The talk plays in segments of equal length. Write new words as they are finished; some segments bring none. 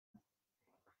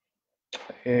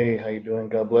Hey, how you doing?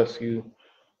 God bless you.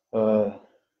 Uh,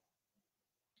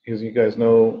 as you guys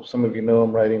know, some of you know,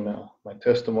 I'm writing my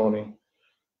testimony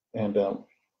and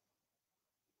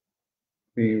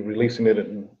be releasing it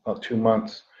in about 2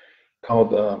 months,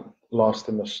 called "Lost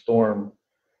in the Storm."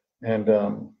 And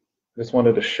just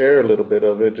wanted to share a little bit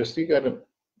of it, just so you got to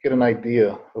get an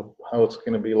idea of how it's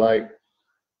going to be like.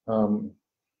 Um,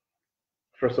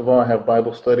 First of all, I have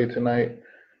Bible study tonight.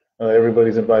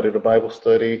 Everybody's invited to Bible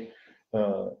study.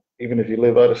 Uh, Even if you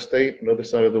live out of state, on the other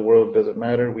side of the world, doesn't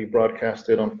matter. We broadcast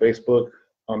it on Facebook,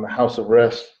 on the House of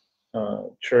Rest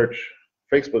Church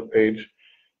Facebook page,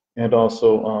 and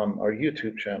also on our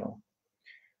YouTube channel.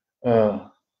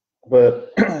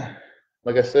 But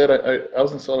like I said, I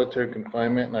was in solitary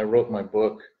confinement and I wrote my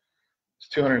book. It's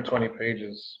 220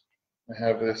 pages. I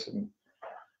have this, and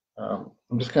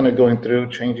I'm just kind of going through,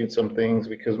 changing some things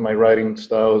because my writing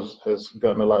style has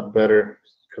gotten a lot better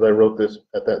because I wrote this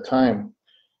at that time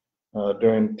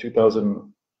during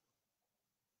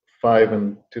 2005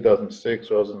 and 2006.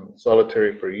 So I was in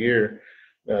solitary for a year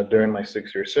during my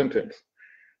 6-year sentence.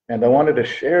 And I wanted to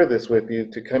share this with you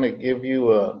to kind of give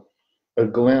you a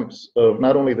glimpse of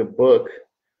not only the book,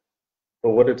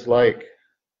 but what it's like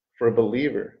for a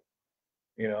believer,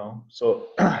 you know. So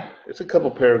it's a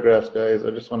couple paragraphs, guys.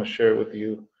 I just want to share it with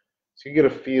you so you get a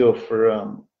feel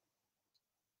for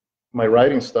my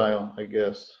writing style, I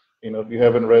guess. You know, if you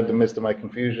haven't read The Midst of My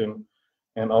Confusion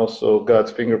and also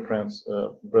God's Fingerprints,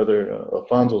 Brother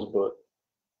Alfonso's book.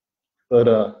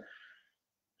 But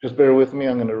just bear with me.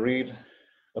 I'm going to read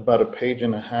about a page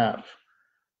and a half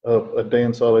of a day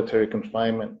in solitary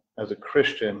confinement as a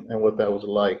Christian and what that was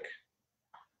like.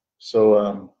 So,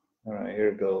 all right, here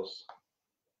it goes.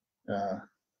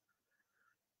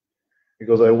 It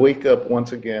goes, I wake up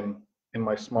once again in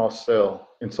my small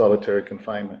cell in solitary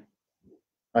confinement.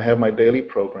 I have my daily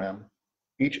program.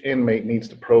 Each inmate needs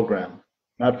to program,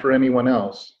 not for anyone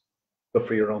else, but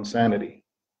for your own sanity.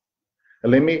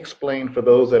 And let me explain for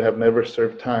those that have never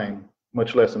served time,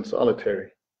 much less in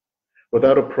solitary.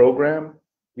 Without a program,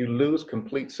 you lose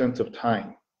complete sense of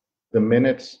time. The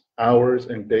minutes, hours,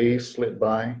 and days slip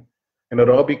by, and it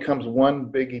all becomes one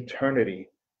big eternity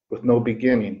with no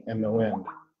beginning and no end.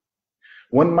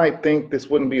 One might think this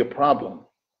wouldn't be a problem,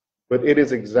 but it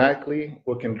is exactly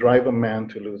what can drive a man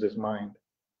to lose his mind.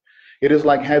 It is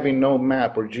like having no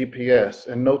map or GPS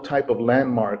and no type of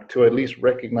landmark to at least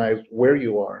recognize where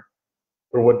you are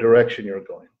or what direction you're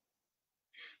going.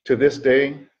 To this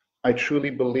day, I truly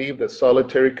believe that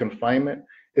solitary confinement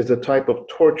is a type of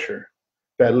torture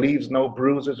that leaves no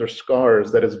bruises or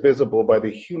scars that is visible by the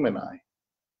human eye.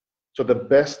 So the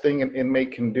best thing an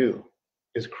inmate can do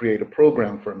is create a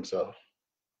program for himself.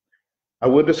 I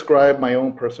would describe my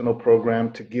own personal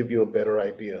program to give you a better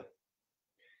idea.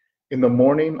 In the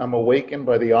morning, I'm awakened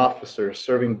by the officer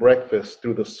serving breakfast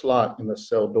through the slot in the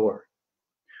cell door.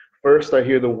 First, I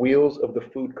hear the wheels of the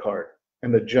food cart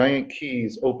and the giant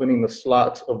keys opening the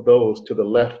slots of those to the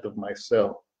left of my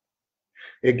cell.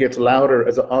 It gets louder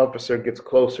as the officer gets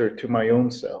closer to my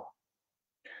own cell.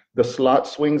 The slot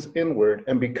swings inward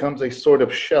and becomes a sort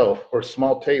of shelf or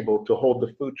small table to hold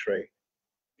the food tray.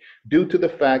 Due to the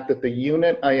fact that the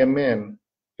unit I am in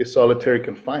is solitary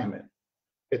confinement,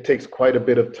 it takes quite a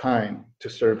bit of time to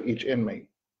serve each inmate.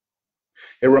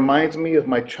 It reminds me of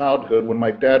my childhood when my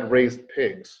dad raised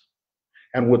pigs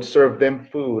and would serve them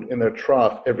food in their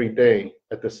trough every day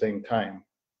at the same time.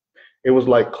 It was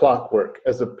like clockwork,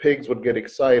 as the pigs would get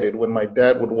excited when my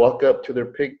dad would walk up to their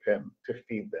pig pen to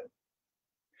feed them.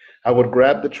 I would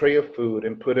grab the tray of food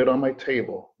and put it on my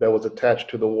table that was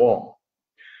attached to the wall.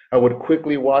 I would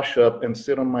quickly wash up and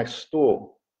sit on my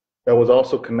stool that was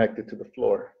also connected to the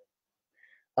floor.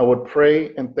 I would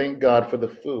pray and thank God for the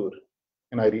food,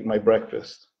 and I'd eat my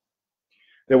breakfast.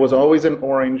 There was always an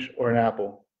orange or an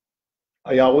apple.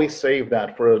 I always saved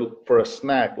that for a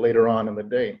snack later on in the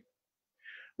day.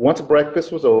 Once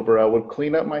breakfast was over, I would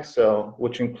clean up my cell,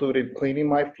 which included cleaning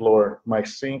my floor, my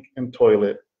sink and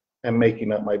toilet, and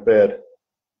making up my bed.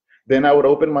 Then I would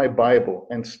open my Bible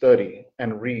and study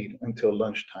and read until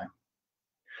lunchtime.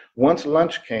 Once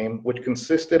lunch came, which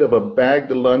consisted of a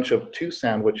bagged lunch of 2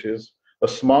 sandwiches, a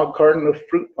small carton of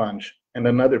fruit punch, and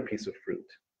another piece of fruit.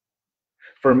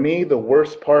 For me, the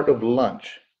worst part of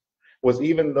lunch was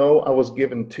even though I was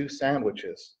given 2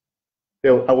 sandwiches,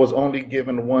 I was only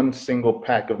given 1 single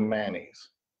pack of mayonnaise.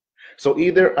 So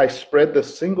either I spread the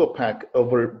single pack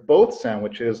over both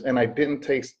sandwiches and I didn't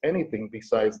taste anything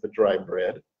besides the dry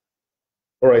bread,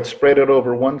 or I'd spread it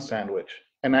over 1 sandwich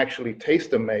and actually taste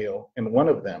the mayo in one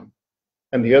of them,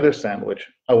 and the other sandwich,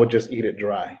 I would just eat it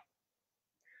dry.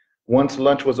 Once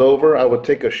lunch was over, I would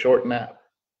take a short nap.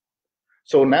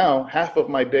 So now half of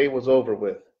my day was over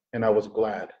with, and I was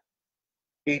glad.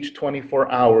 Each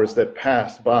 24 hours that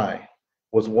passed by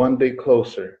was one day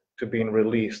closer to being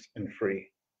released and free.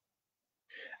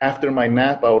 After my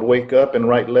nap, I would wake up and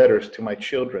write letters to my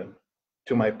children,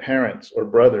 to my parents or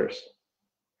brothers.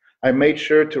 I made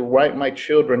sure to write my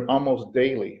children almost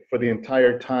daily for the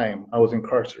entire time I was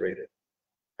incarcerated.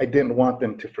 I didn't want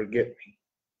them to forget me.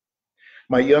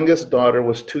 My youngest daughter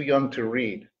was too young to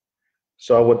read,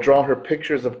 so I would draw her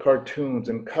pictures of cartoons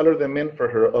and color them in for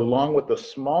her, along with a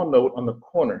small note on the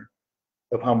corner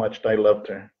of how much I loved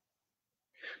her.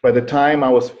 By the time I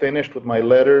was finished with my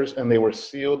letters and they were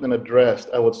sealed and addressed,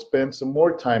 I would spend some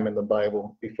more time in the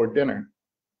Bible before dinner.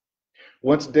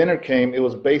 Once dinner came, it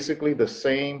was basically the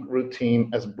same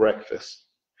routine as breakfast,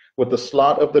 with the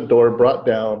slot of the door brought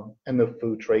down and the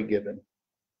food tray given.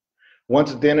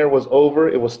 Once dinner was over,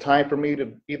 it was time for me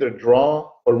to either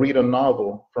draw or read a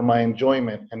novel for my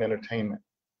enjoyment and entertainment.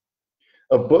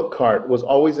 A book cart was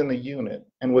always in the unit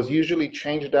and was usually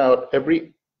changed out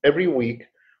every week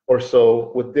or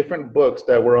so with different books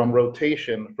that were on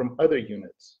rotation from other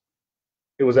units.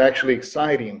 It was actually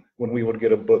exciting when we would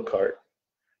get a book cart.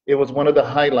 It was one of the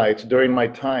highlights during my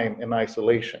time in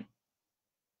isolation.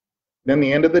 Then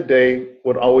the end of the day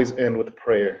would always end with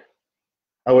prayer.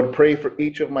 I would pray for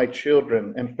each of my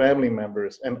children and family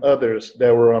members and others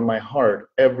that were on my heart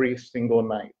every single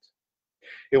night.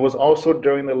 It was also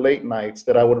during the late nights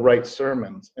that I would write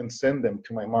sermons and send them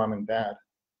to my mom and dad.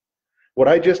 What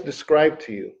I just described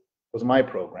to you was my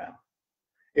program.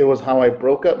 It was how I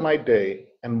broke up my day,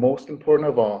 and most important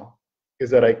of all, is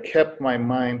that I kept my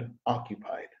mind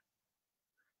occupied.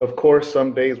 Of course,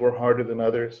 some days were harder than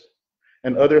others,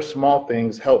 and other small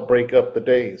things helped break up the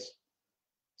days,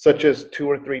 such as every 2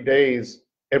 or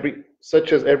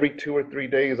 3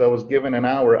 days I was given an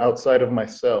hour outside of my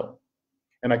cell,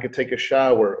 and I could take a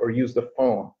shower or use the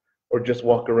phone or just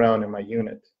walk around in my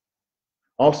unit.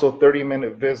 Also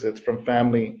 30-minute visits from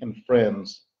family and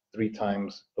friends 3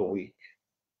 times a week.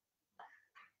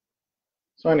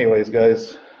 So anyways,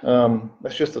 guys,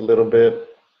 that's just a little bit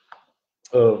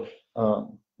of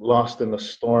Lost in the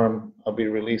Storm. I'll be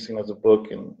releasing as a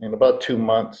book in about 2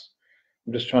 months.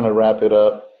 I'm just trying to wrap it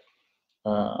up.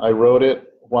 I wrote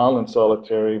it while in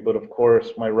solitary, but of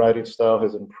course my writing style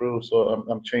has improved, so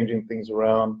I'm changing things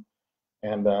around,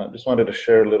 and just wanted to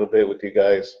share a little bit with you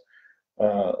guys.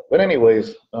 But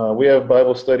anyways, we have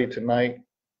Bible study tonight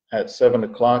at 7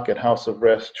 o'clock at House of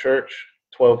Rest Church,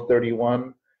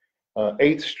 1231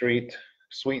 8th Street,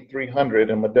 Suite 300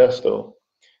 in Modesto.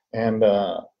 And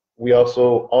we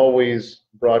also always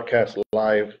broadcast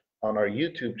live on our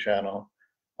YouTube channel.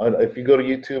 If you go to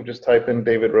YouTube, just type in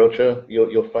David Rocha,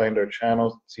 you'll find our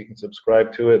channel, so you can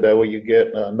subscribe to it. That way you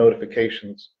get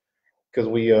notifications, because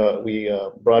we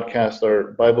broadcast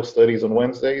our Bible studies on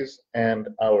Wednesdays and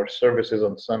our services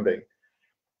on Sunday.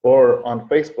 Or on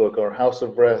Facebook, our House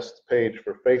of Rest page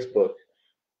for Facebook,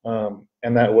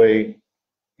 and that way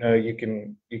you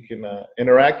can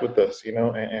interact with us,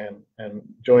 and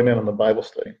join in on the Bible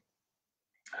study.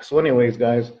 So anyways,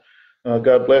 guys,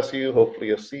 God bless you.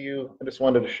 Hopefully I'll see you. I just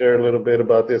wanted to share a little bit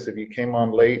about this. If you came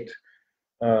on late,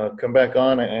 come back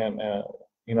on, and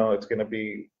it's going to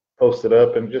be posted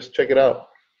up, and just check it out.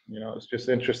 It's just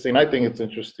interesting. I think it's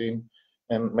interesting,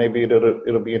 and maybe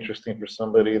it'll be interesting for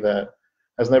somebody that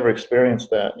has never experienced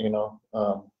that.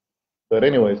 But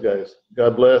anyways, guys,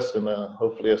 God bless, and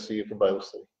hopefully I'll see you for Bible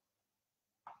study.